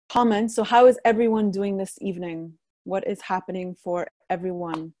comments. So how is everyone doing this evening? What is happening for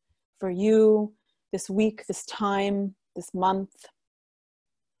everyone? For you, this week, this time, this month?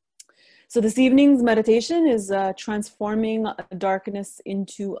 So this evening's meditation is transforming darkness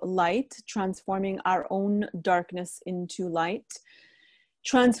into light, transforming our own darkness into light,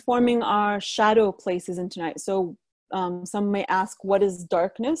 transforming our shadow places into night. So some may ask, what is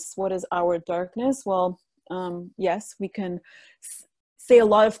darkness? What is our darkness? Well, yes, we can say a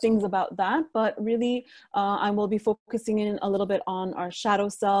lot of things about that, but really I will be focusing in a little bit on our shadow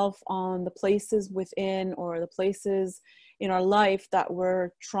self, on the places within or the places in our life that we're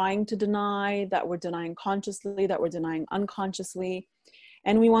trying to deny, that we're denying consciously, that we're denying unconsciously.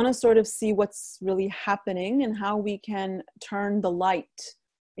 And we want to sort of see what's really happening and how we can turn the light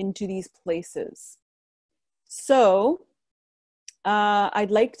into these places. So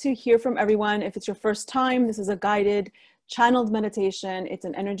I'd like to hear from everyone. If it's your first time, this is a guided channeled meditation. It's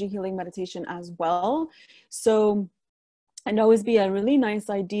an energy healing meditation as well. So it'd always be a really nice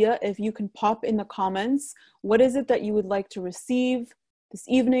idea if you can pop in the comments, what is it that you would like to receive this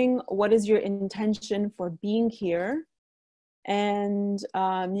evening? What is your intention for being here? And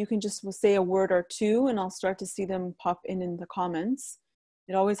you can just say a word or two and I'll start to see them pop in the comments.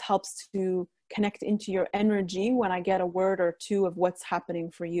 It always helps to connect into your energy when I get a word or two of what's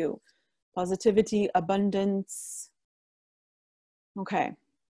happening for you. Positivity, abundance. Okay.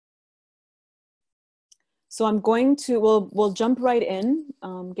 So I'm going to, we'll jump right in.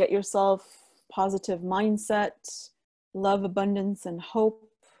 Get yourself positive mindset, love, abundance, and hope.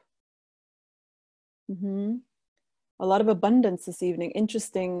 A lot of abundance this evening.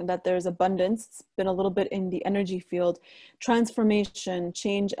 Interesting that there's abundance. It's been a little bit in the energy field. Transformation,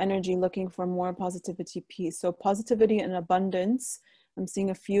 change energy, looking for more positivity, peace. So positivity and abundance. I'm seeing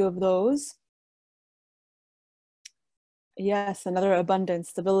a few of those. Yes, another abundance,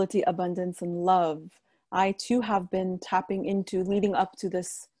 stability, abundance, and love. I too have been tapping into, leading up to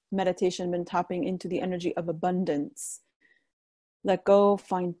this meditation, been tapping into the energy of abundance. Let go,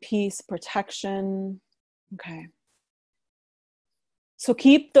 find peace, protection. Okay. So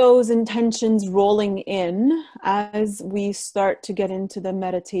keep those intentions rolling in as we start to get into the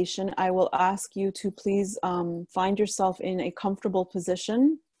meditation. I will ask you to please find yourself in a comfortable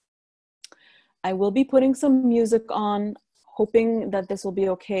position. I will be putting some music on, hoping that this will be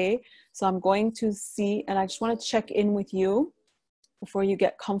okay. So I'm going to see, and I just want to check in with you before you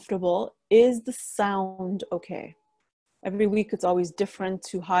get comfortable. Is the sound okay? Every week it's always different,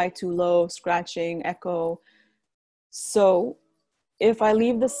 too high, too low, scratching, echo. So if I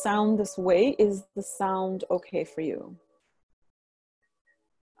leave the sound this way, is the sound okay for you?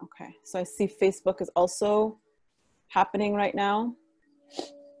 Okay, so I see Facebook is also happening right now.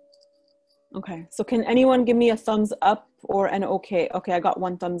 Okay, so can anyone give me a thumbs up or an okay? Okay, I got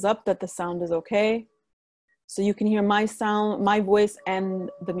one thumbs up that the sound is okay. So you can hear my sound, my voice, and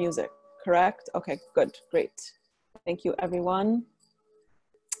the music, correct? Okay, good, great. Thank you, everyone.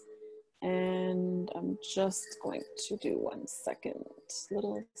 And I'm just going to do 1 second,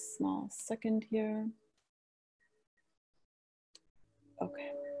 little small second here.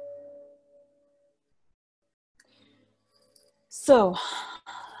 Okay. So,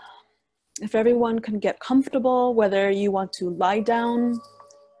 if everyone can get comfortable, whether you want to lie down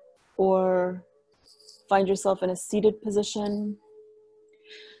or find yourself in a seated position,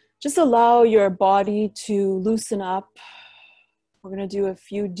 just allow your body to loosen up. We're going to do a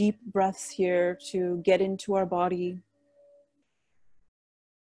few deep breaths here to get into our body.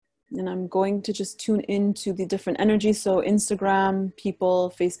 And I'm going to just tune into the different energies. So Instagram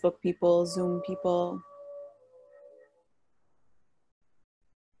people, Facebook people, Zoom people.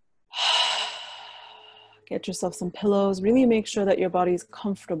 Get yourself some pillows. Really make sure that your body is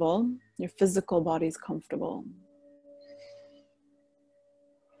comfortable. Your physical body is comfortable.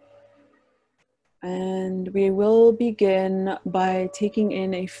 And we will begin by taking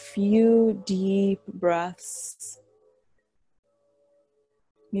in a few deep breaths.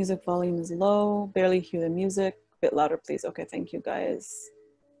 Music volume is low. Barely hear the music. A bit louder, please. Okay, thank you, guys.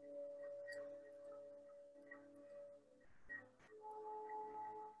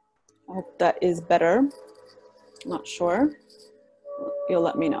 I hope that is better. Not sure. You'll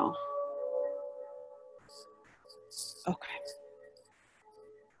let me know. Okay.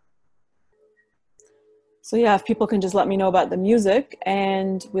 So yeah, if people can just let me know about the music,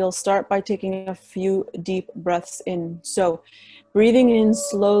 and we'll start by taking a few deep breaths in. So breathing in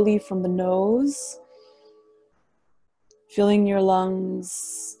slowly from the nose, filling your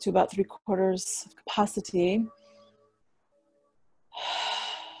lungs to about 3/4 of capacity.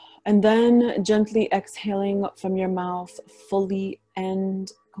 And then gently exhaling from your mouth fully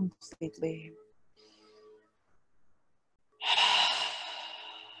and completely.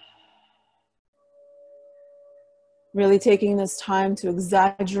 Really taking this time to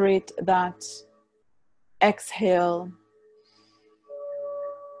exaggerate that exhale.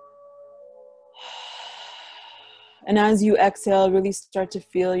 And as you exhale, really start to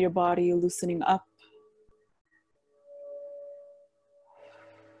feel your body loosening up.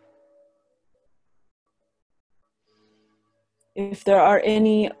 If there are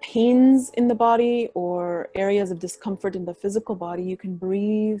any pains in the body or areas of discomfort in the physical body, you can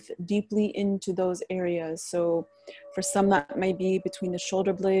breathe deeply into those areas. So for some, that may be between the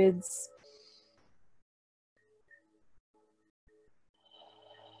shoulder blades.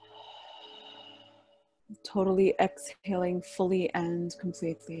 Totally exhaling fully and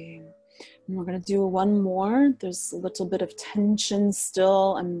completely. And we're going to do one more. There's a little bit of tension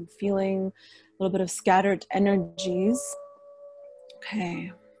still. I'm feeling a little bit of scattered energies.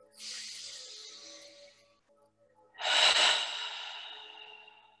 Okay.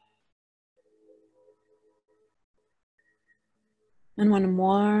 And one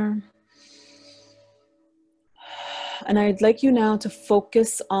more. And I'd like you now to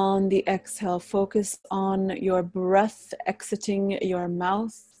focus on the exhale. Focus on your breath exiting your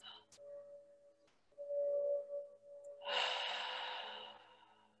mouth.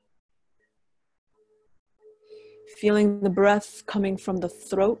 Feeling the breath coming from the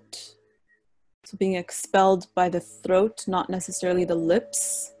throat. So being expelled by the throat, not necessarily the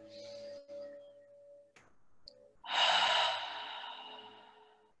lips.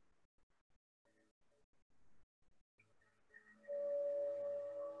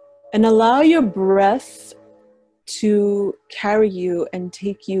 And allow your breath to carry you and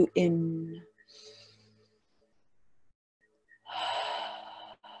take you in.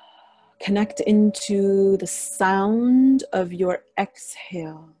 Connect into the sound of your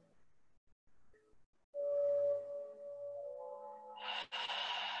exhale.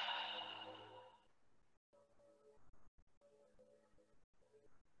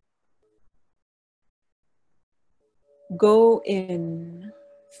 Go in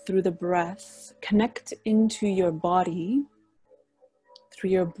through the breath. Connect into your body through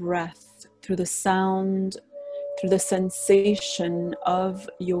your breath, through the sound, through the sensation of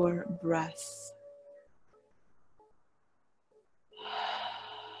your breath.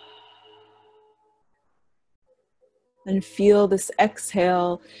 And feel this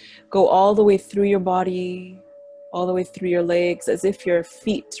exhale go all the way through your body, all the way through your legs, as if your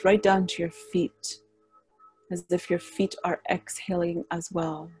feet, right down to your feet, as if your feet are exhaling as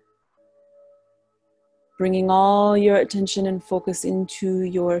well. Bringing all your attention and focus into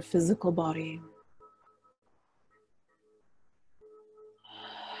your physical body.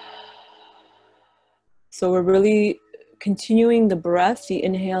 So we're really continuing the breath, the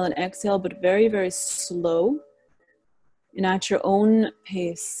inhale and exhale, but very, very slow and at your own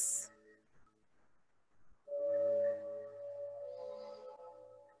pace.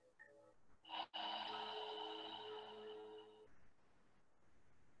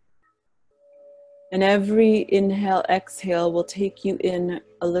 And every inhale, exhale will take you in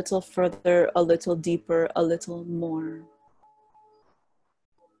a little further, a little deeper, a little more.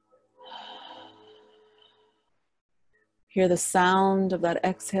 Hear the sound of that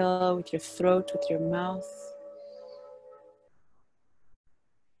exhale with your throat, with your mouth.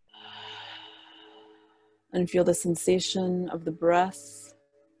 And feel the sensation of the breath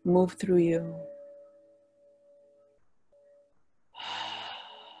move through you.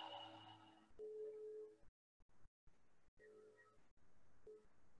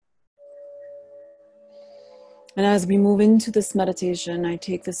 And as we move into this meditation, I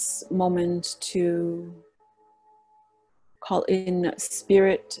take this moment to call in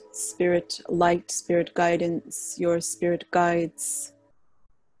spirit, spirit light, spirit guidance, your spirit guides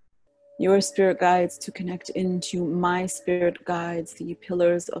to connect into my spirit guides, the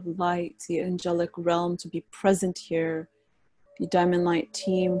pillars of light, the angelic realm to be present here, the Diamond Light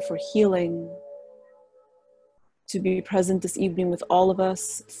team for healing, to be present this evening with all of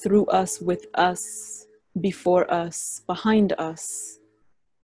us, through us, with us, before us, behind us,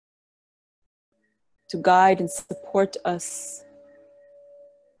 to guide and support us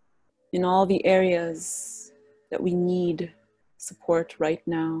in all the areas that we need support right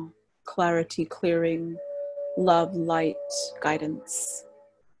now. Clarity, clearing, love, light, guidance.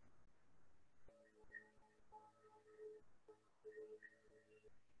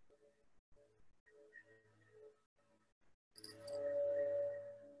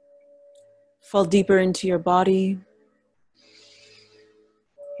 Fall deeper into your body.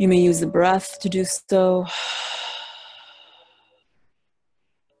 You may use the breath to do so.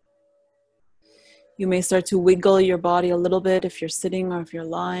 You may start to wiggle your body a little bit if you're sitting or if you're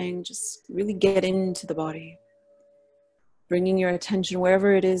lying. Just really get into the body. Bringing your attention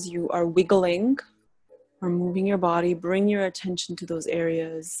wherever it is you are wiggling or moving your body, bring your attention to those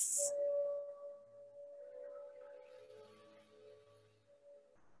areas.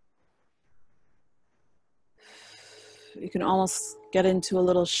 You can almost get into a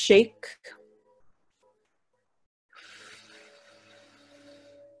little shake.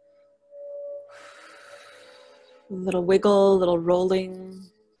 A little wiggle, a little rolling.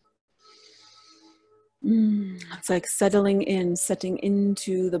 It's like settling in, setting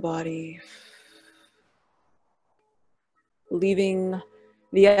into the body. Leaving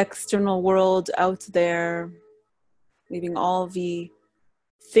the external world out there. Leaving all the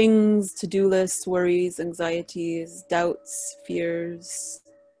things, to-do lists, worries, anxieties, doubts, fears,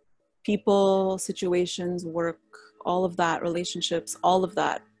 people, situations, work, all of that, relationships, all of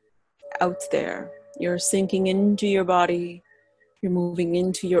that out there. You're sinking into your body. You're moving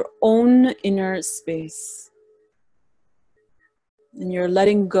into your own inner space. And you're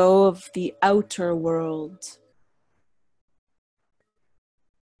letting go of the outer world.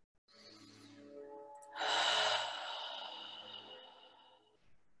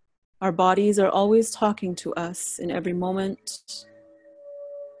 Our bodies are always talking to us in every moment,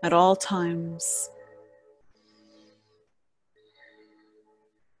 at all times,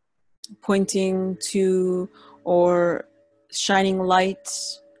 pointing to or shining light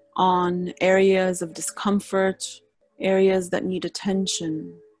on areas of discomfort, areas that need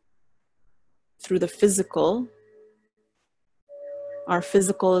attention. Through the physical, our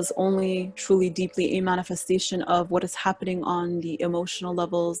physical is only truly deeply a manifestation of what is happening on the emotional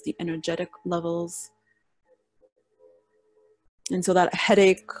levels, the energetic levels. And so that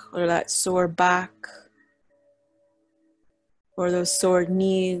headache or that sore back or those sore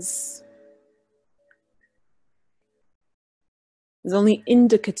knees is only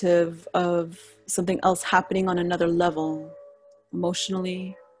indicative of something else happening on another level,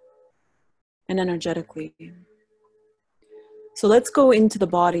 emotionally and energetically. So let's go into the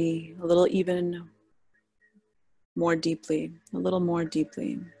body a little even more deeply, a little more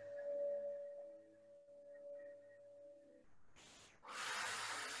deeply.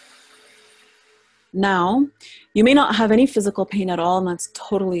 Now, you may not have any physical pain at all, and that's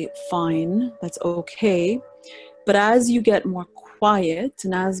totally fine. That's okay. But as you get more quiet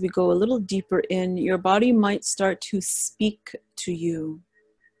and as we go a little deeper in, your body might start to speak to you.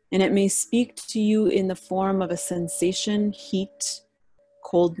 And it may speak to you in the form of a sensation, heat,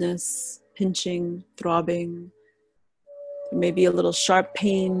 coldness, pinching, throbbing. There may be a little sharp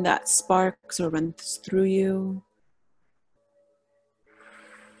pain that sparks or runs through you.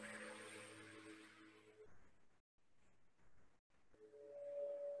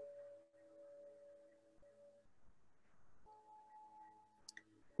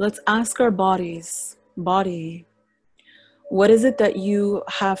 Let's ask our body, what is it that you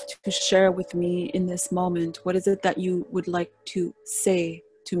have to share with me in this moment? What is it that you would like to say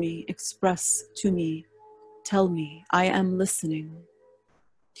to me, express to me, tell me? I am listening.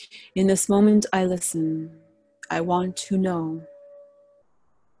 In this moment, I listen. I want to know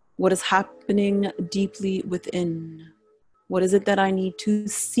what is happening deeply within. What is it that I need to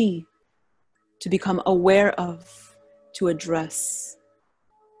see, to become aware of, to address?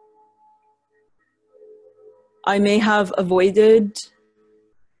 I may have avoided,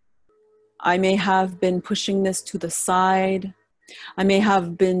 I may have been pushing this to the side, I may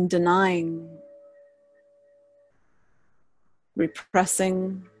have been denying,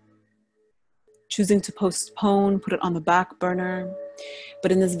 repressing, choosing to postpone, put it on the back burner.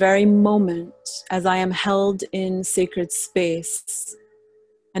 But in this very moment, as I am held in sacred space,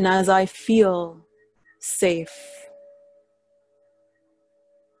 and as I feel safe,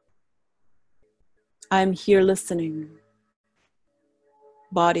 I'm here listening.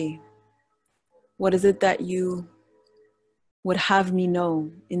 Body, what is it that you would have me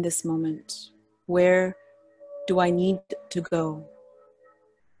know in this moment? Where do I need to go?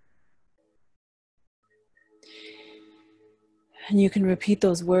 And you can repeat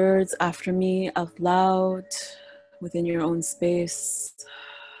those words after me out loud within your own space.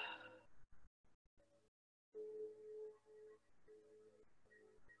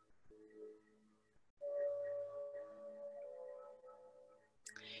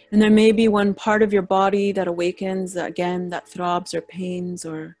 And there may be one part of your body that awakens, again, that throbs or pains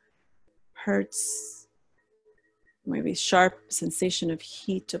or hurts. Maybe sharp sensation of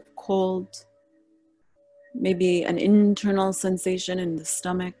heat, of cold. Maybe an internal sensation in the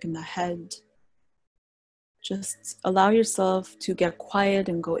stomach, in the head. Just allow yourself to get quiet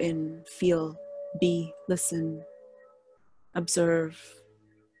and go in, feel. Be, listen, observe.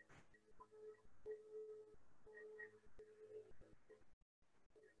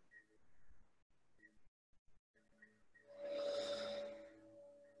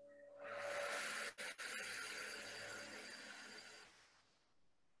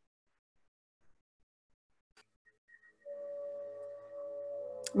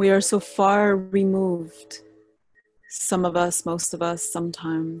 We are so far removed, some of us, most of us,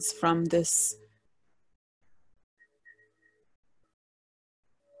 sometimes, from this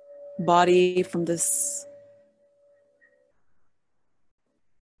body, from this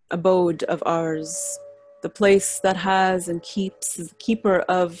abode of ours, the place that has and keeps, is the keeper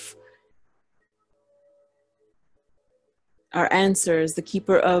of our answers, the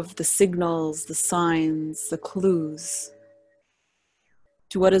keeper of the signals, the signs, the clues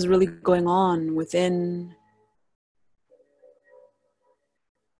to what is really going on within,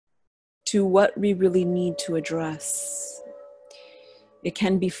 to what we really need to address. It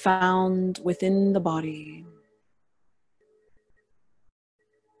can be found within the body.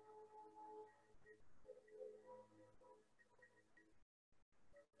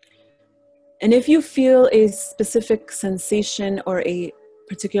 And if you feel a specific sensation or a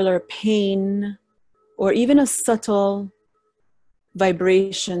particular pain, or even a subtle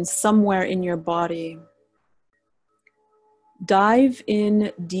vibration somewhere in your body, dive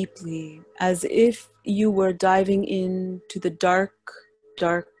in deeply, as if you were diving into the dark,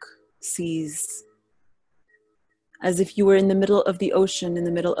 dark seas. As if you were in the middle of the ocean, in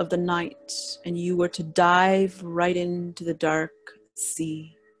the middle of the night, and you were to dive right into the dark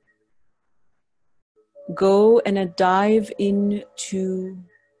sea. Go and dive into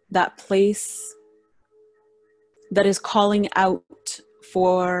that place that is calling out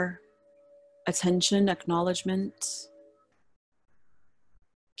for attention, acknowledgement,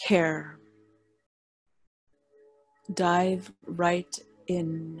 care. Dive right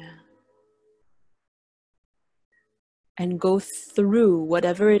in and go through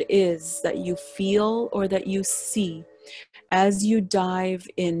whatever it is that you feel or that you see as you dive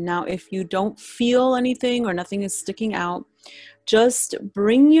in. Now, if you don't feel anything or nothing is sticking out, just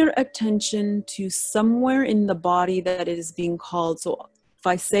bring your attention to somewhere in the body that is being called. So if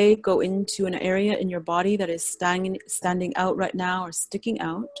I say go into an area in your body that is standing out right now or sticking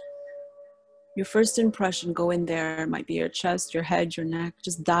out, your first impression, go in there. It might be your chest, your head, your neck.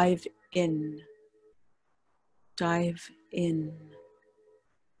 Just dive in. Dive in.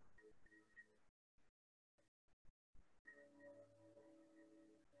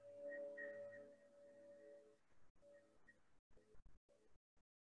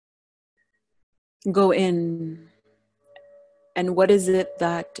 Go in. And what is it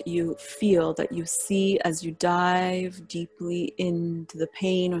that you feel, that you see as you dive deeply into the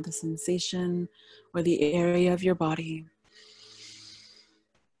pain or the sensation or the area of your body?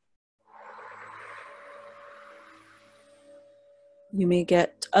 You may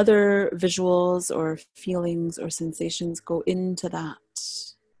get other visuals or feelings or sensations. Go into that.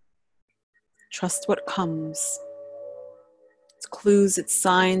 Trust what comes. It's clues, it's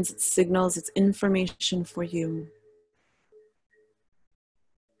signs, it's signals, it's information for you.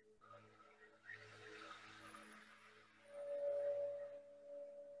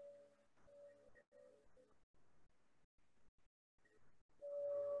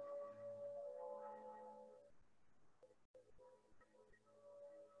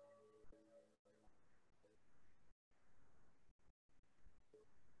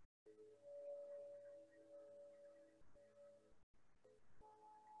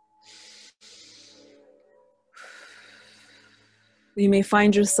 You may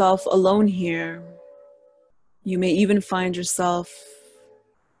find yourself alone here. You may even find yourself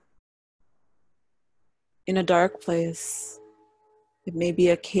in a dark place. It may be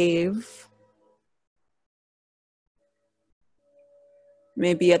a cave,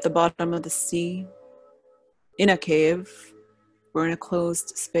 maybe at the bottom of the sea, in a cave, or in a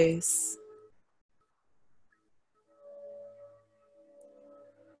closed space.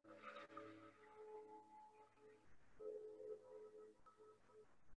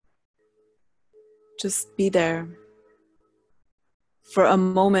 Just be there for a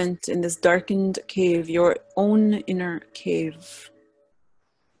moment in this darkened cave, your own inner cave.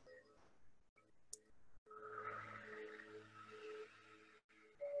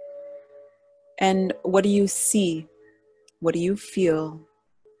 And what do you see? What do you feel?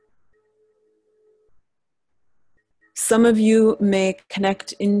 Some of you may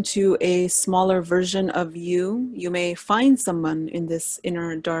connect into a smaller version of you. You may find someone in this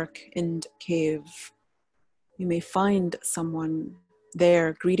inner darkened cave. You may find someone.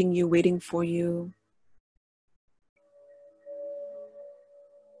 there, greeting you, waiting for you.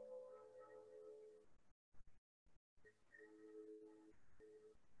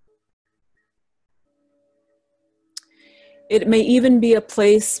 It may even be a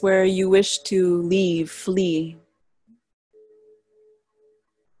place where you wish to leave, flee.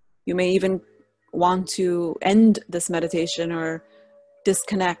 You may even want to end this meditation or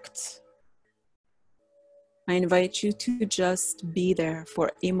disconnect. I invite you to just be there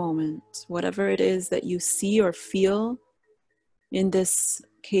for a moment, whatever it is that you see or feel in this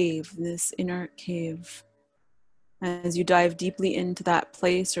cave, this inner cave, as you dive deeply into that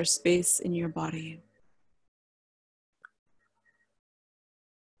place or space in your body.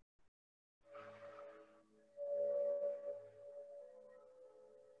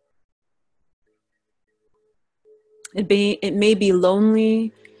 It may be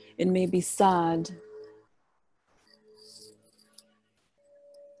lonely, it may be sad.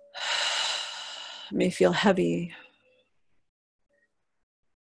 It may feel heavy.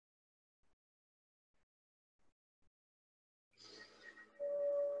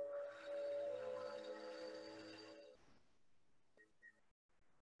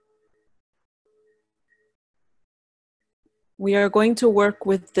 We are going to work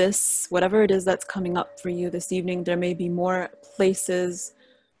with this, whatever it is that's coming up for you this evening. There may be more places,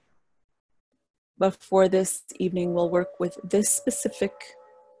 but for this evening, we'll work with this specific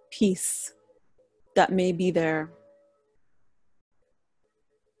piece that may be there.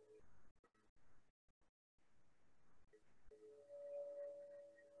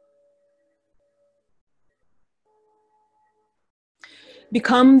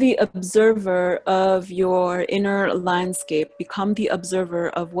 Become the observer of your inner landscape. Become the observer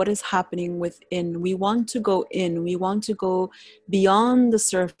of what is happening within. We want to go in. We want to go beyond the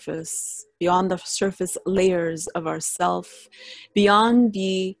surface layers of ourself, beyond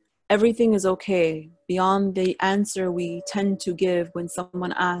the everything is okay, beyond the answer we tend to give when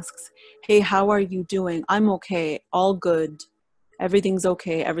someone asks, hey, how are you doing? I'm okay, all good. Everything's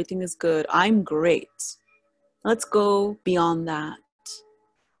okay, everything is good. I'm great. Let's go beyond that.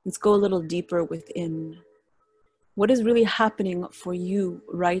 Let's go a little deeper within. What is really happening for you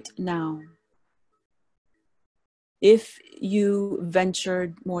right now? If you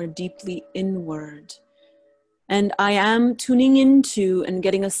ventured more deeply inward, and I am tuning into and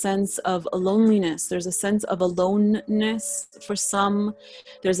getting a sense of loneliness. There's a sense of aloneness for some.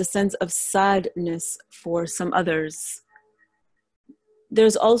 There's a sense of sadness for some others.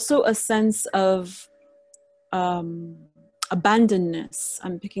 There's also a sense of abandonness.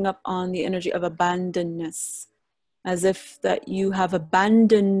 I'm picking up on the energy of abandonness, as if that you have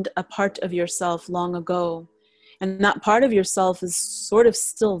abandoned a part of yourself long ago. And that part of yourself is sort of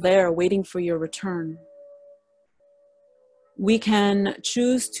still there waiting for your return. We can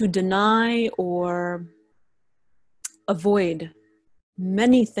choose to deny or avoid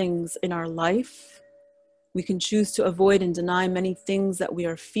many things in our life. We can choose to avoid and deny many things that we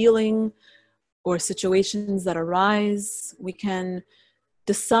are feeling or situations that arise. We can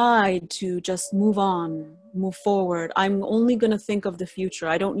decide to just move on, move forward. I'm only going to think of the future.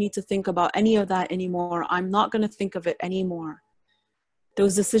 I don't need to think about any of that anymore. I'm not going to think of it anymore.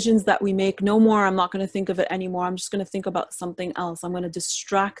 Those decisions that we make, no more, I'm not going to think of it anymore. I'm just going to think about something else. I'm going to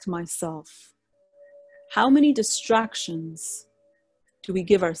distract myself. How many distractions do we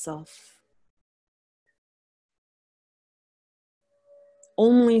give ourselves?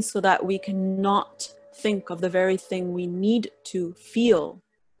 Only so that we cannot think of the very thing we need to feel,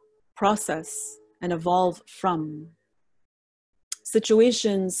 process, and evolve from.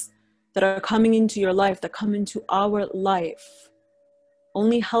 Situations that are coming into your life, that come into our life,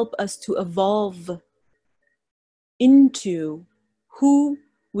 only help us to evolve into who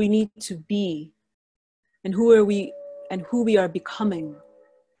we need to be and who we are becoming.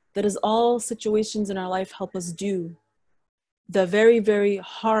 That is all situations in our life help us do. The very, very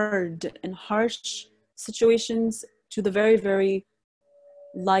hard and harsh situations to the very, very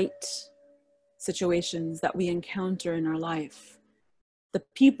light situations that we encounter in our life. The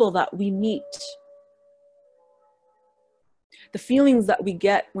people that we meet, the feelings that we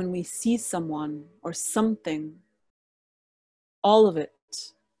get when we see someone or something, all of it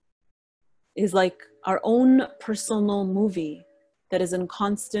is like our own personal movie that is in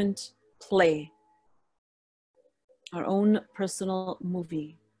constant play. Our own personal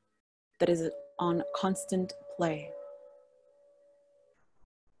movie that is on constant play.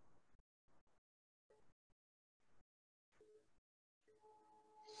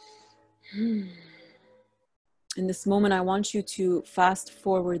 In this moment, I want you to fast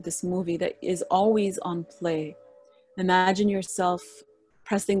forward this movie that is always on play. Imagine yourself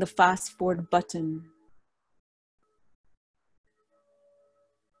pressing the fast forward button.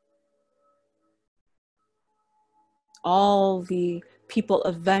 All the people,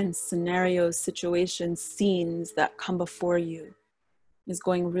 events, scenarios, situations, scenes that come before you is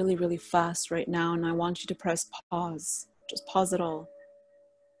going really, really fast right now. And I want you to press pause. Just pause it all.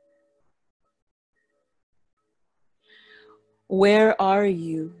 Where are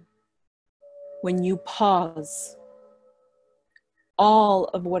you when you pause all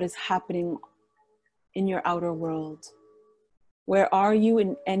of what is happening in your outer world? Where are you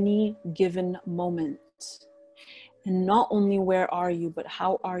in any given moment? And not only where are you, but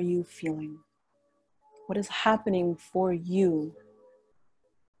how are you feeling? What is happening for you?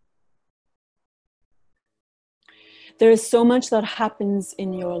 There is so much that happens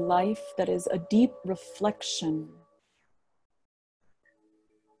in your life that is a deep reflection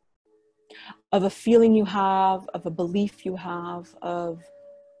of a feeling you have, of a belief you have, of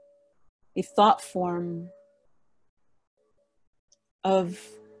a thought form, of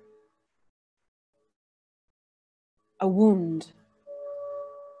a wound.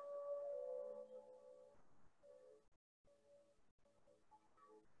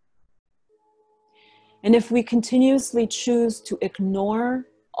 And if we continuously choose to ignore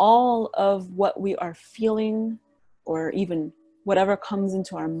all of what we are feeling, or even whatever comes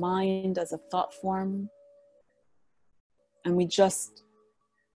into our mind as a thought form, and we just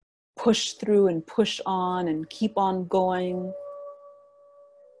push through and push on and keep on going,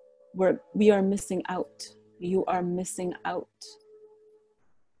 we are missing out. You are missing out.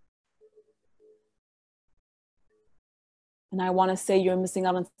 And I want to say you're missing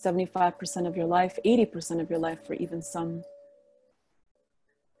out on 75% of your life, 80% of your life for even some.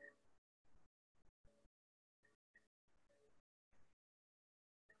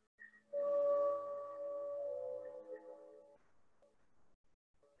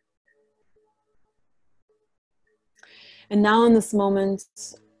 And now in this moment,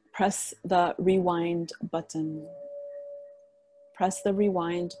 press the rewind button. Press the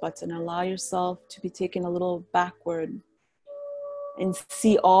rewind button. Allow yourself to be taken a little backward and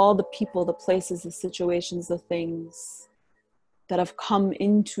see all the people, the places, the situations, the things that have come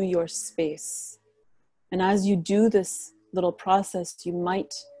into your space. And as you do this little process, you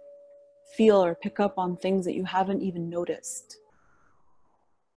might feel or pick up on things that you haven't even noticed.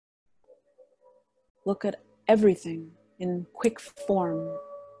 Look at everything in quick form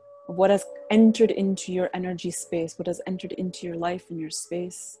of what has entered into your energy space, what has entered into your life and your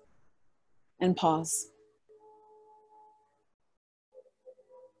space, and pause.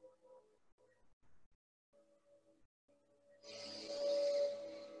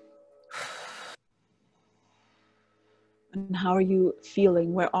 And how are you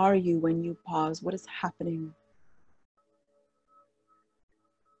feeling? Where are you when you pause? What is happening?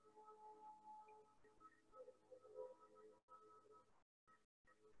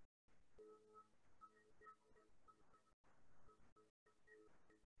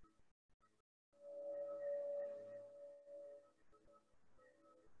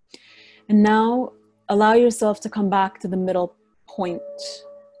 And now allow yourself to come back to the middle point.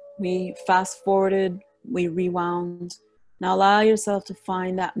 We fast forwarded, we rewound. Now allow yourself to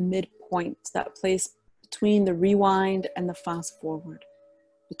find that midpoint, that place between the rewind and the fast forward,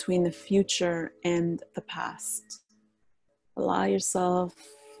 between the future and the past. Allow yourself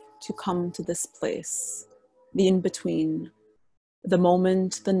to come to this place, the in-between, the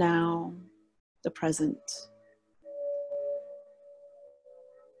moment, the now, the present.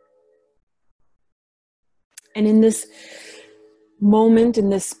 And in this moment, in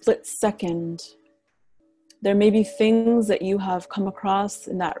this split second, there may be things that you have come across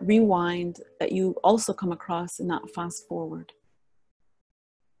in that rewind that you also come across in that fast forward.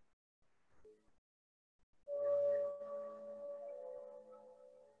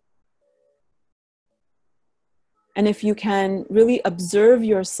 And if you can really observe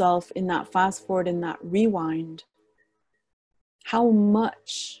yourself in that fast forward, in that rewind, how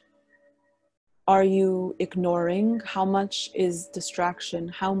much are you ignoring? How much is distraction?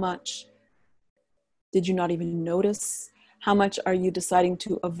 How much did you not even notice? How much are you deciding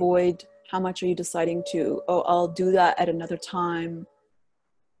to avoid? How much are you deciding to, oh, I'll do that at another time,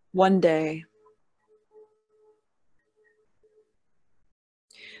 one day?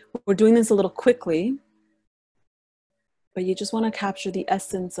 We're doing this a little quickly, but you just want to capture the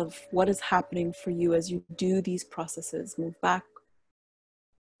essence of what is happening for you as you do these processes. Move back,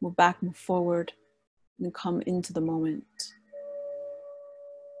 move forward, and come into the moment.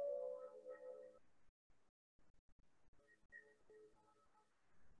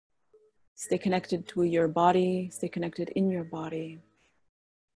 Stay connected to your body, stay connected in your body.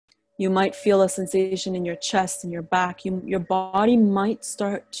 You might feel a sensation in your chest and your back. Your body might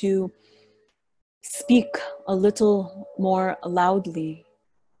start to speak a little more loudly.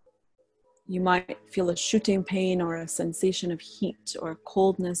 You might feel a shooting pain or a sensation of heat or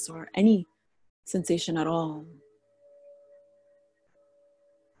coldness or any sensation at all.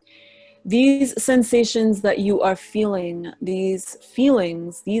 These sensations that you are feeling, these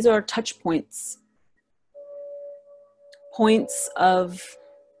feelings, these are touch points. Points of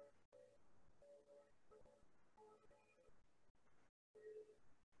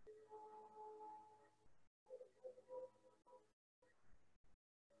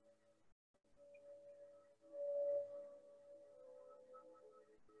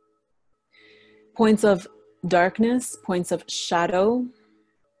darkness, points of shadow,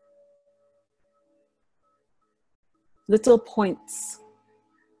 little points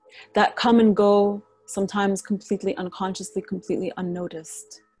that come and go, sometimes completely unconsciously, completely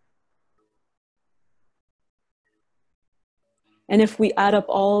unnoticed. And if we add up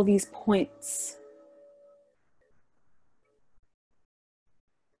all these points,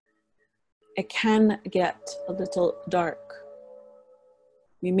 it can get a little dark.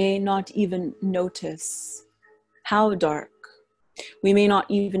 We may not even notice how dark. We may not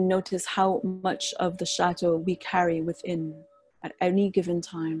even notice how much of the shadow we carry within at any given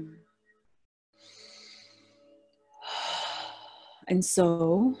time. And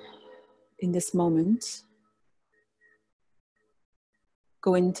so, in this moment,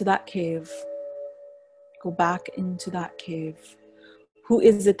 go into that cave. Go back into that cave. Who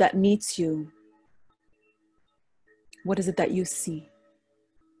is it that meets you? What is it that you see?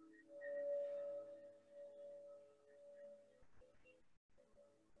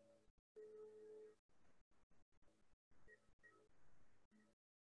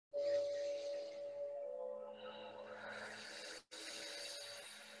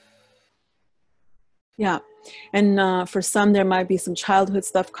 Yeah, and for some, there might be some childhood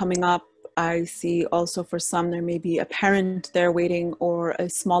stuff coming up. I see also for some, there may be a parent there waiting, or a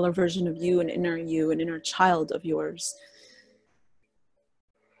smaller version of you, an inner child of yours.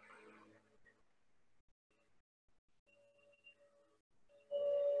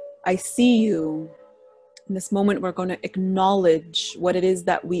 I see you. In this moment, we're going to acknowledge what it is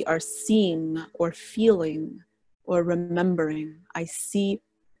that we are seeing or feeling or remembering. I see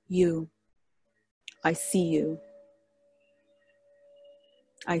you. I see you.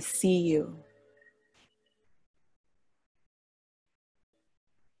 I see you.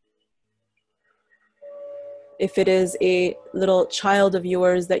 If it is a little child of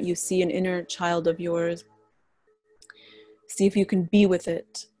yours that you see, an inner child of yours, see if you can be with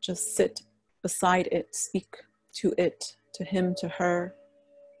it. Just sit beside it, speak to it, to him, to her.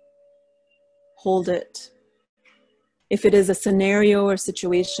 Hold it. If it is a scenario or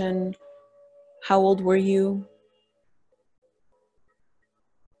situation, how old were you?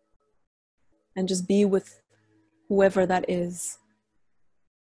 And just be with whoever that is.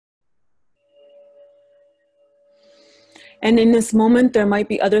 And in this moment, there might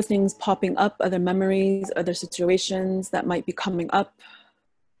be other things popping up, other memories, other situations that might be coming up.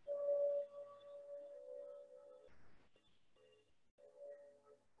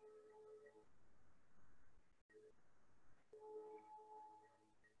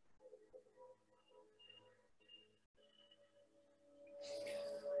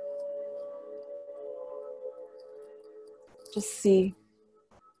 Just see.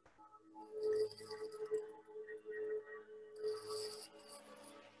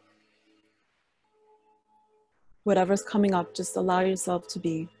 Whatever's coming up, just allow yourself to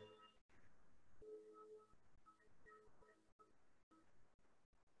be.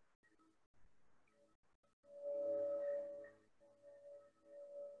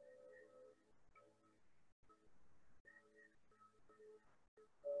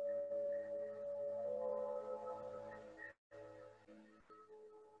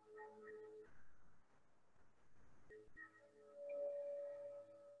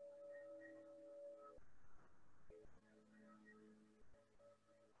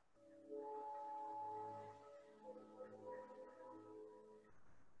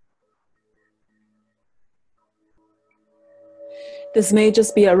 This may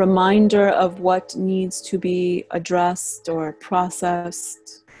just be a reminder of what needs to be addressed or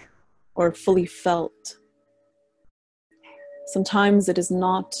processed or fully felt. Sometimes it is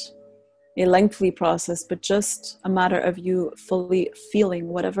not a lengthy process, but just a matter of you fully feeling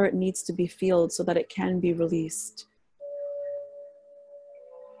whatever it needs to be felt so that it can be released.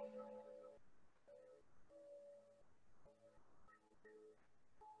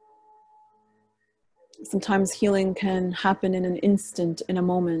 Sometimes healing can happen in an instant, in a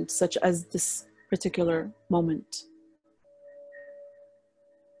moment, such as this particular moment.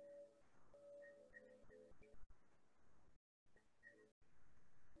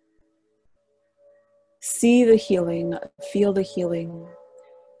 See the healing, feel the healing,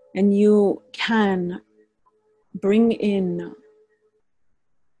 and you can bring in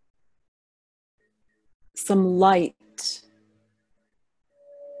some light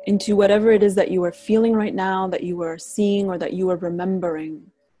into whatever it is that you are feeling right now, that you are seeing, or that you are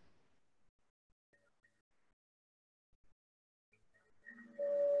remembering.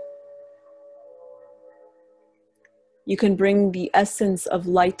 You can bring the essence of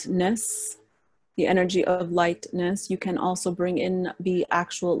lightness, the energy of lightness. You can also bring in the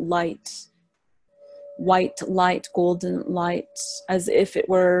actual light, white light, golden light, as if it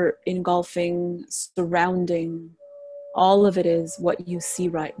were engulfing, surrounding. All of it is what you see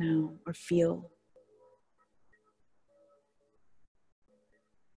right now or feel.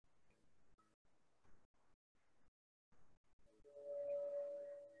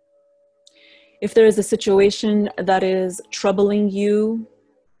 If there is a situation that is troubling you,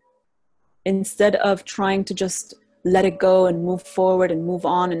 instead of trying to just let it go and move forward and move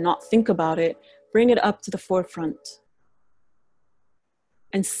on and not think about it, bring it up to the forefront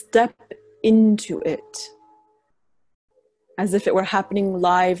and step into it as if it were happening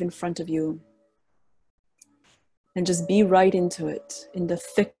live in front of you. And just be right into it, in the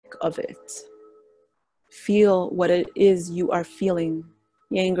thick of it. Feel what it is you are feeling,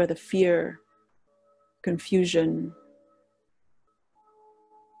 the anger, the fear, confusion.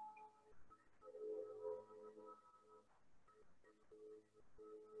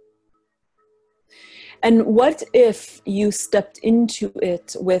 And what if you stepped into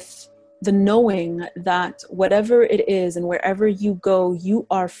it with the knowing that whatever it is and wherever you go, you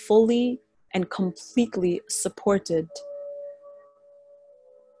are fully and completely supported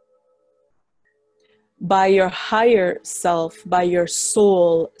by your higher self, by your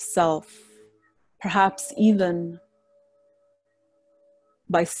soul self, perhaps even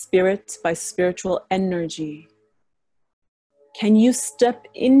by spirit, by spiritual energy. Can you step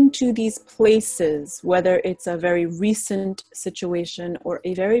into these places, whether it's a very recent situation or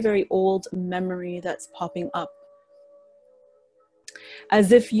a very, very old memory that's popping up?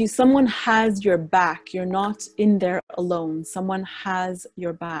 As if someone has your back, you're not in there alone. Someone has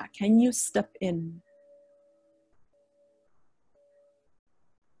your back. Can you step in?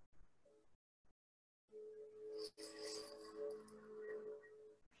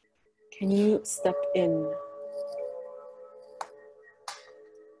 Can you step in?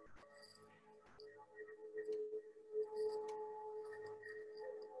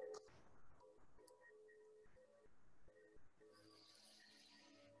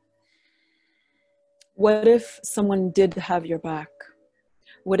 What if someone did have your back?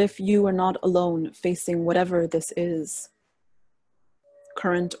 What if you are not alone facing whatever this is,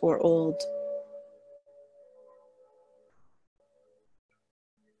 current or old?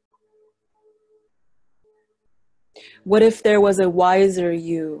 What if there was a wiser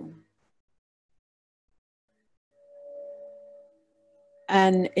you,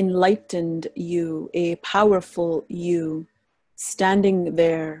 an enlightened you, a powerful you, standing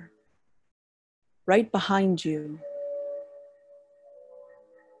there, right behind you?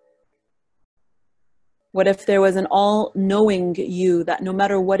 What if there was an all-knowing you that no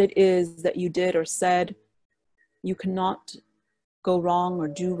matter what it is that you did or said, you cannot go wrong or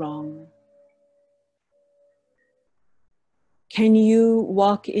do wrong? Can you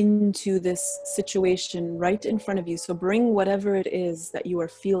walk into this situation right in front of you? So bring whatever it is that you are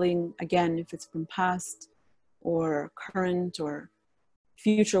feeling, again, if it's from past or current or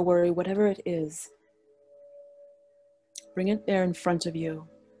future worry, whatever it is, bring it there in front of you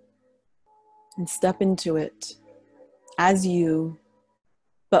and step into it as you,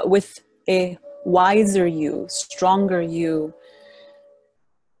 but with a wiser you, stronger you,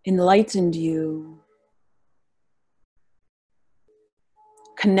 enlightened you,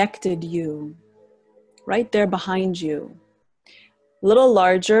 connected you, right there behind you. A little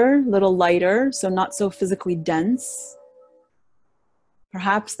larger, a little lighter, so not so physically dense.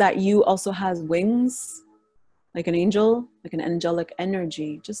 Perhaps that you also has wings, like an angel, like an angelic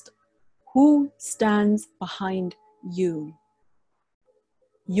energy. Just who stands behind you?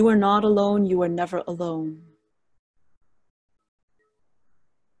 You are not alone, you are never alone.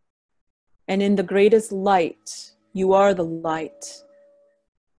 And in the greatest light, you are the light.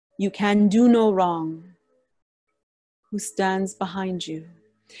 You can do no wrong. Who stands behind you?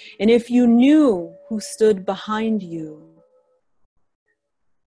 And if you knew who stood behind you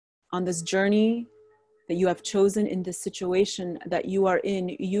on this journey, that you have chosen in this situation that you are in,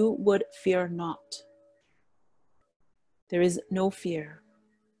 you would fear not. There is no fear.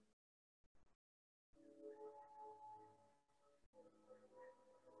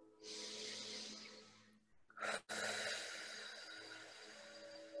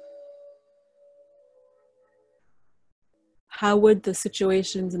 How would the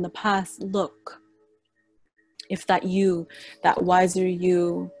situations in the past look if that you, that wiser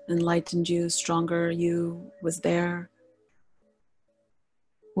you, enlightened you, stronger you was there?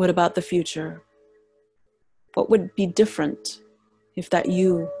 What about the future? What would be different if that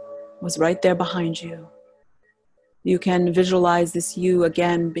you was right there behind you? You can visualize this you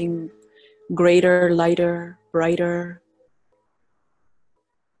again being greater, lighter, brighter.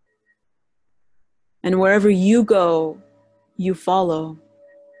 And wherever you go, you follow.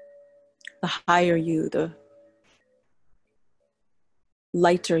 The higher you, the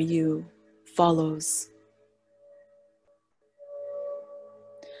lighter you follows.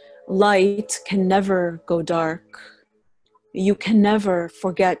 Light can never go dark. You can never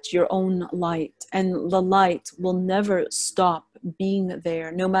forget your own light, and the light will never stop being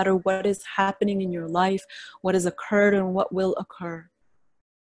there, no matter what is happening in your life, what has occurred, and what will occur.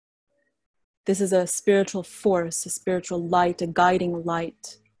 This is a spiritual force, a spiritual light, a guiding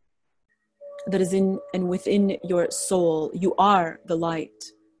light that is in and within your soul. You are the light.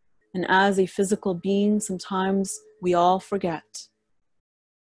 And as a physical being, sometimes we all forget.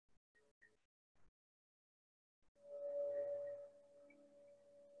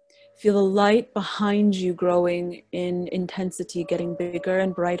 Feel the light behind you growing in intensity, getting bigger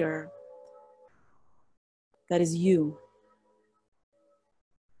and brighter. That is you.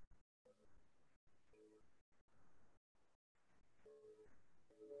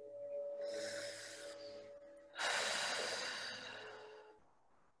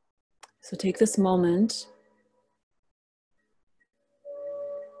 So take this moment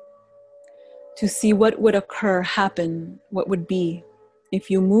to see what would occur, happen, what would be if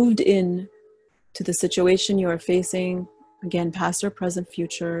you moved in to the situation you are facing, again, past or present,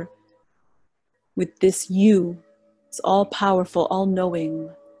 future, with this you. It's all powerful, all knowing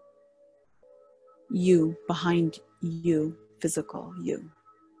you behind you, physical you.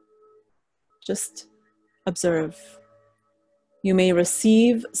 Just observe. You may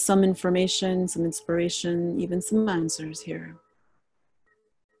receive some information, some inspiration, even some answers here.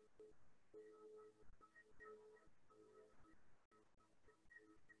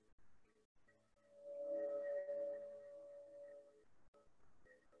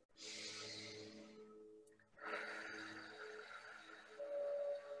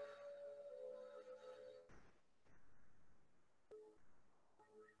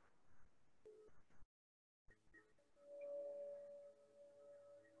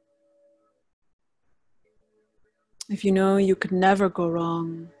 If you know you could never go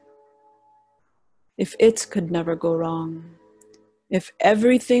wrong, if it could never go wrong, if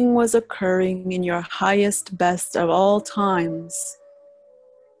everything was occurring in your highest best of all times,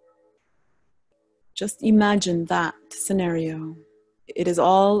 just imagine that scenario. It is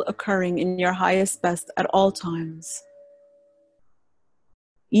all occurring in your highest best at all times,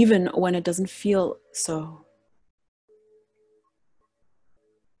 even when it doesn't feel so.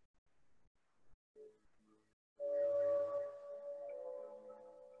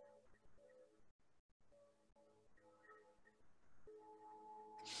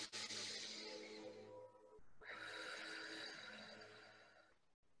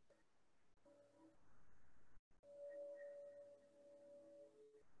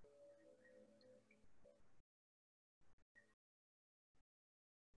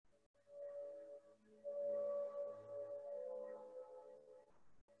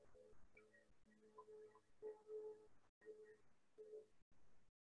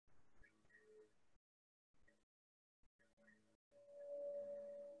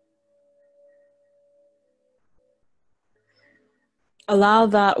 Allow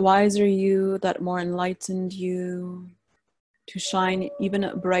that wiser you, that more enlightened you, to shine even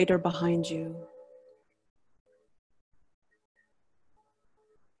brighter behind you.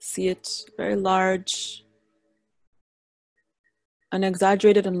 See it very large, an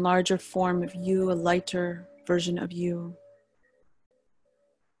exaggerated and larger form of you, a lighter version of you.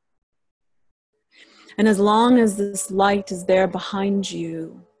 And as long as this light is there behind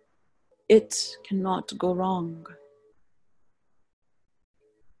you, it cannot go wrong.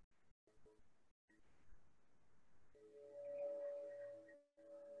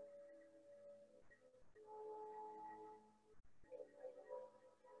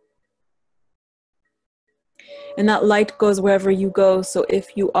 And that light goes wherever you go. So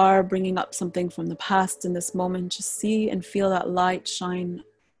if you are bringing up something from the past in this moment, just see and feel that light shine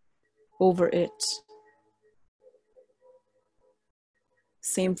over it.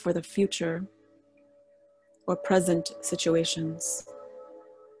 Same for the future or present situations.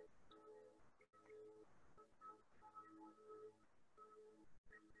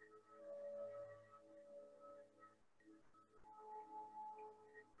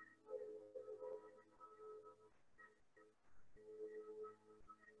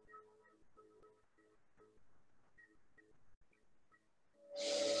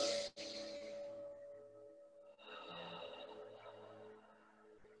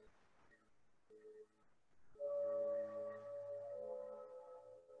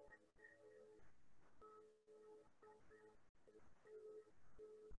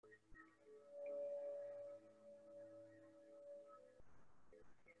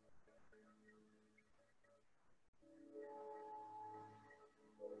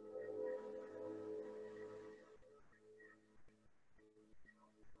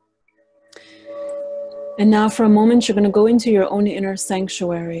 And now for a moment, you're going to go into your own inner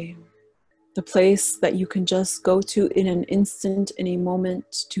sanctuary, the place that you can just go to in an instant, in a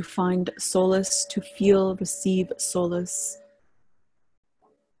moment, to find solace, to feel, receive solace.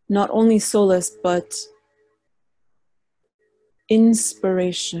 Not only solace, but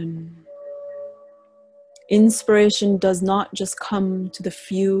inspiration. Inspiration does not just come to the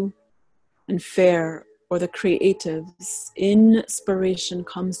few and fair or the creatives. Inspiration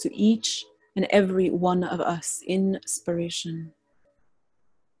comes to each and every one of us. Inspiration.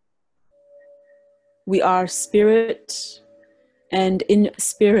 We are spirit, and in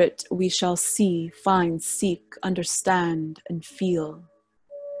spirit we shall see, find, seek, understand, and feel.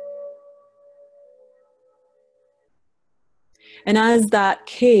 And as that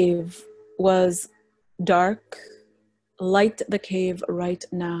cave was dark, light the cave right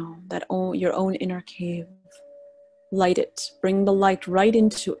now, your own inner cave. Light it, bring the light right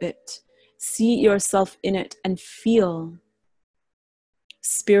into it. See yourself in it and feel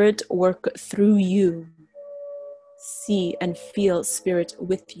spirit work through you. See and feel spirit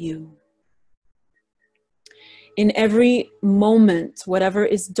with you. In every moment, whatever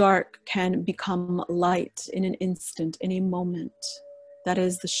is dark can become light in an instant, in a moment. That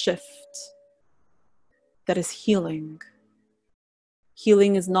is the shift. That is healing.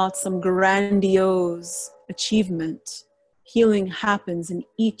 Healing is not some grandiose achievement. Healing happens in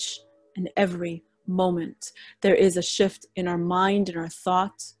each and every moment. There is a shift in our mind, in our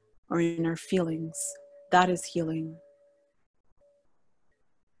thought, or in our feelings. That is healing.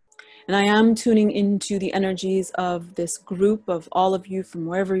 And I am tuning into the energies of this group of all of you from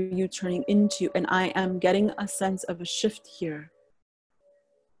wherever you're turning into, and I am getting a sense of a shift here.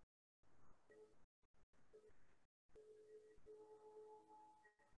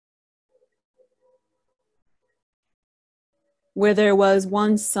 Where there was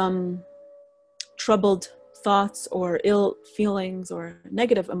once some troubled thoughts or ill feelings or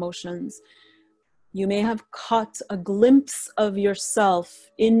negative emotions, you may have caught a glimpse of yourself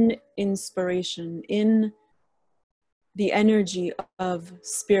in inspiration, in the energy of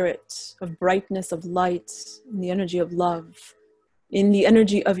spirit, of brightness, of light, in the energy of love, in the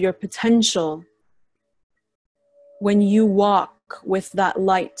energy of your potential. When you walk with that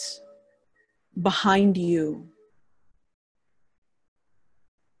light behind you,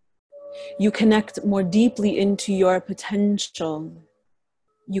 you connect more deeply into your potential.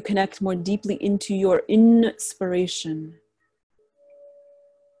 You connect more deeply into your inspiration.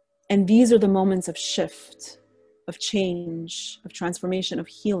 And these are the moments of shift, of change, of transformation, of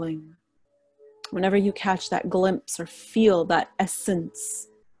healing. Whenever you catch that glimpse or feel that essence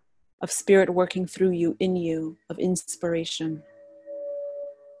of spirit working through you, in you, of inspiration.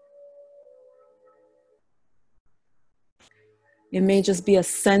 It may just be a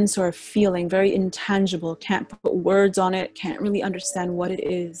sense or a feeling, very intangible, can't put words on it, can't really understand what it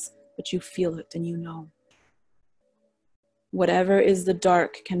is, but you feel it and you know. Whatever is the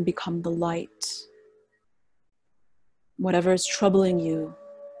dark can become the light. Whatever is troubling you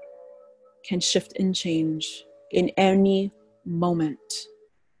can shift and change in any moment.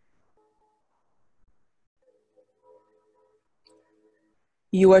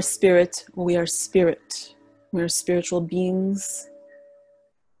 You are spirit, we are spirit. We are spiritual beings.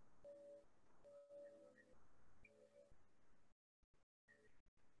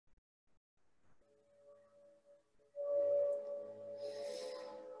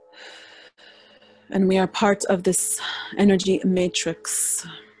 And we are part of this energy matrix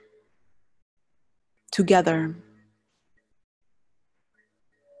together.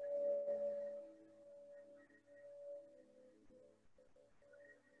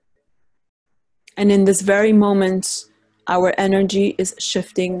 And in this very moment, our energy is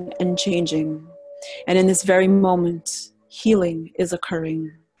shifting and changing. And in this very moment, healing is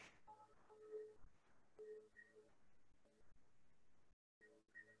occurring.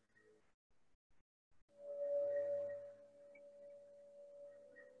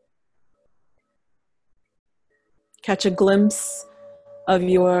 Catch a glimpse of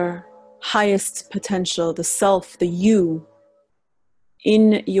your highest potential, the self, the you,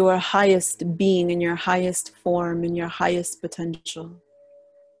 in your highest being, in your highest form, in your highest potential.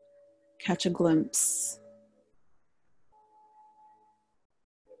 Catch a glimpse.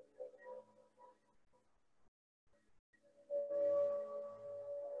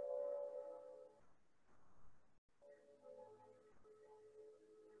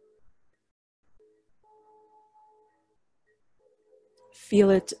 Feel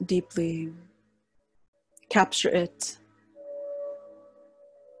it deeply. Capture it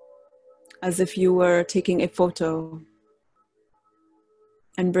as if you were taking a photo,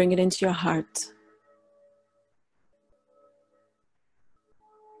 and bring it into your heart.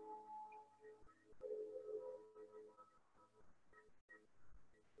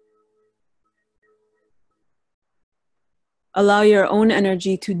 Allow your own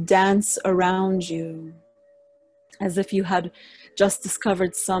energy to dance around you as if you had just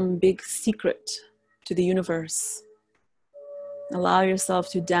discovered some big secret to the universe. Allow yourself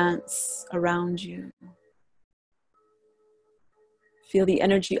to dance around you. Feel the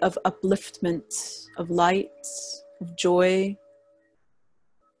energy of upliftment, of light, of joy.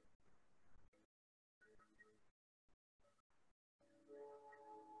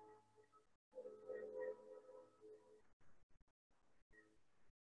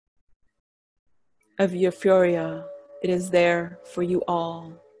 Of euphoria. It is there for you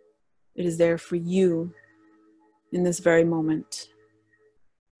all. It is there for you in this very moment.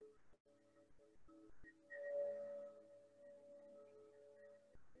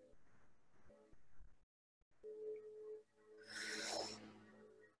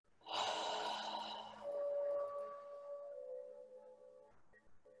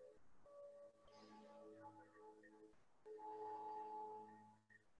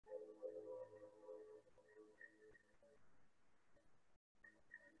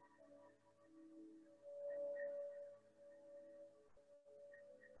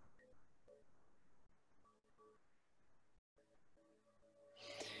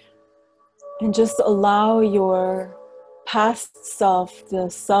 And just allow your past self, the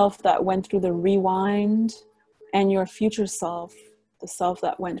self that went through the rewind, and your future self, the self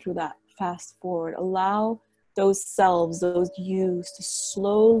that went through that fast forward. Allow those selves, those yous, to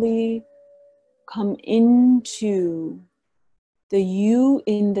slowly come into the you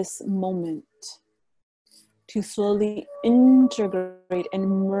in this moment, to slowly integrate and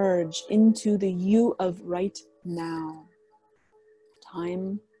merge into the you of right now.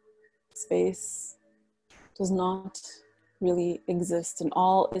 Time, space does not really exist, and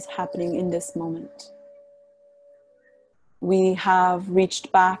all is happening in this moment. We have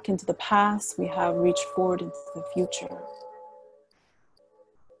reached back into the past, we have reached forward into the future.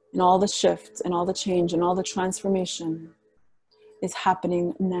 And all the shift and all the change and all the transformation is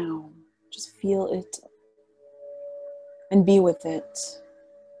happening now. Just feel it and be with it.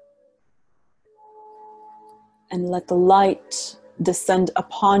 And let the light descend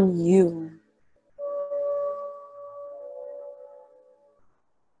upon you.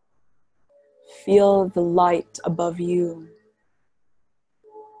 Feel the light above you.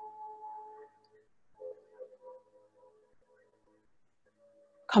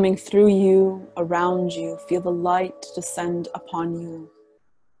 Coming through you, around you. Feel the light descend upon you.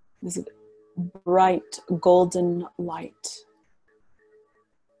 This bright golden light.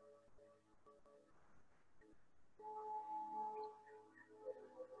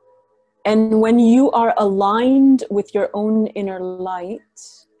 And when you are aligned with your own inner light,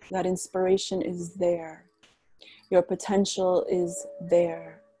 that inspiration is there. Your potential is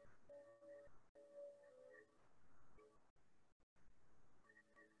there.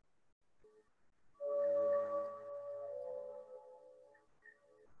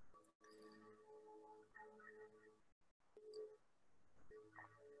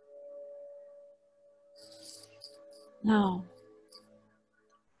 Now,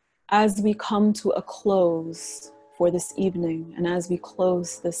 as we come to a close for this evening, and as we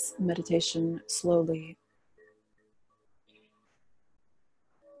close this meditation slowly,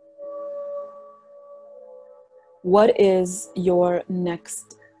 what is your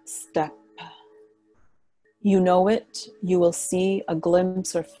next step? You know it, you will see a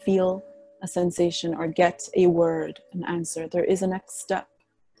glimpse or feel a sensation or get a word, an answer. There is a next step.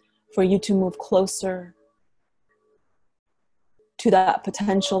 for you to move closer to that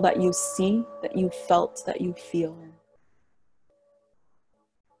potential that you see, that you felt, that you feel.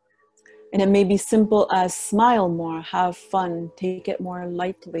 And it may be simple as smile more, have fun, take it more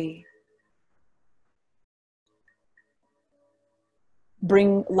lightly.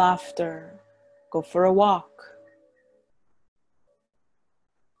 Bring laughter, go for a walk.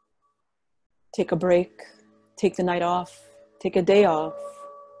 Take a break, take the night off, take a day off.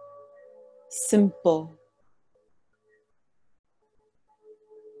 Simple.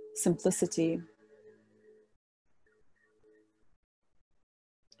 Simplicity.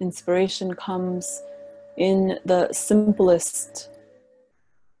 Inspiration comes in the simplest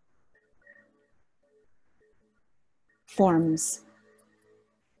forms.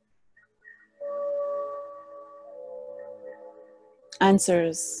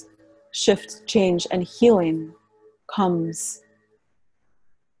 Answers, shift, change, and healing comes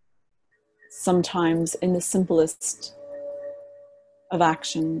sometimes in the simplest of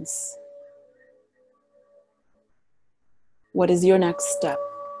actions. What is your next step?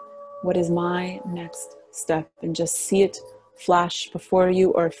 What is my next step? And just see it flash before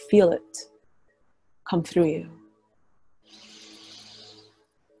you or feel it come through you.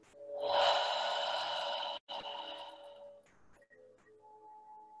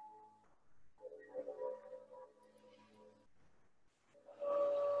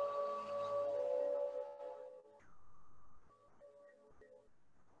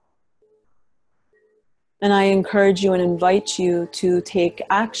 And I encourage you and invite you to take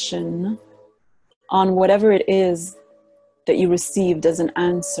action on whatever it is that you received as an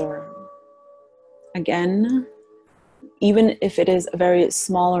answer. Again, even if it is very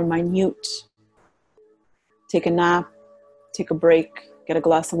small or minute, take a nap, take a break, get a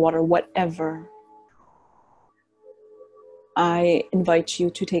glass of water, whatever. I invite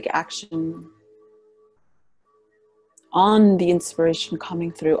you to take action on the inspiration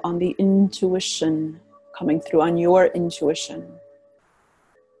coming through, on the intuition coming through, on your intuition.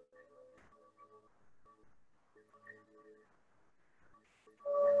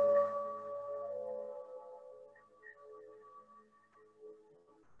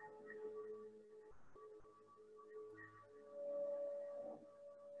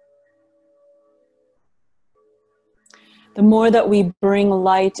 The more that we bring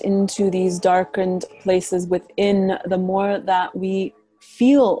light into these darkened places within, the more that we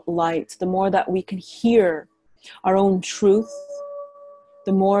feel light, the more that we can hear our own truth,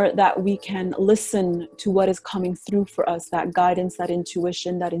 the more that we can listen to what is coming through for us, that guidance, that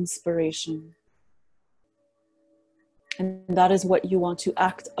intuition, that inspiration. And that is what you want to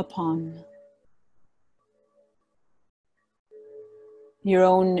act upon. Your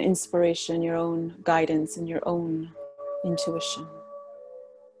own inspiration, your own guidance, and your own intuition.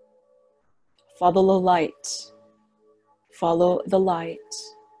 Follow the light. Follow the light.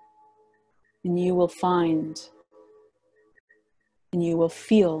 And you will find and you will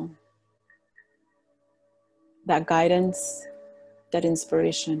feel that guidance, that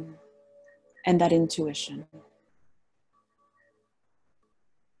inspiration, and that intuition.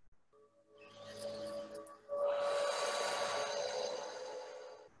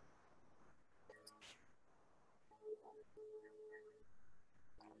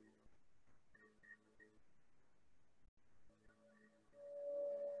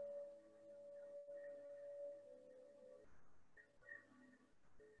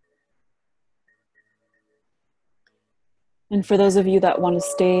 And for those of you that want to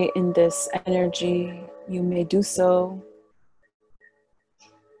stay in this energy, you may do so.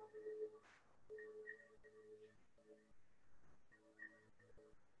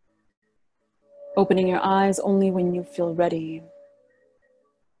 Opening your eyes only when you feel ready.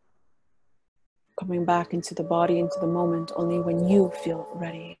 Coming back into the body, into the moment, only when you feel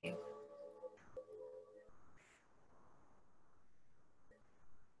ready.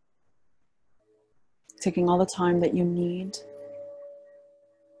 Taking all the time that you need.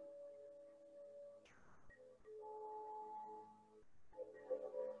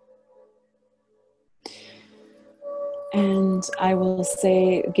 And I will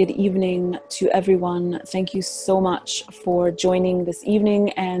say good evening to everyone. Thank you so much for joining this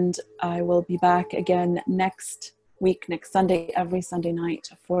evening. And I will be back again next week, next Sunday, every Sunday night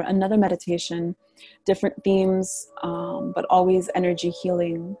for another meditation, different themes, but always energy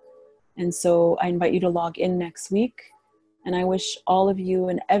healing. And so I invite you to log in next week. And I wish all of you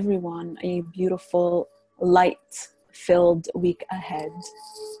and everyone a beautiful, light-filled week ahead.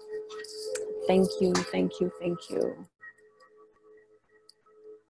 Thank you, thank you, thank you.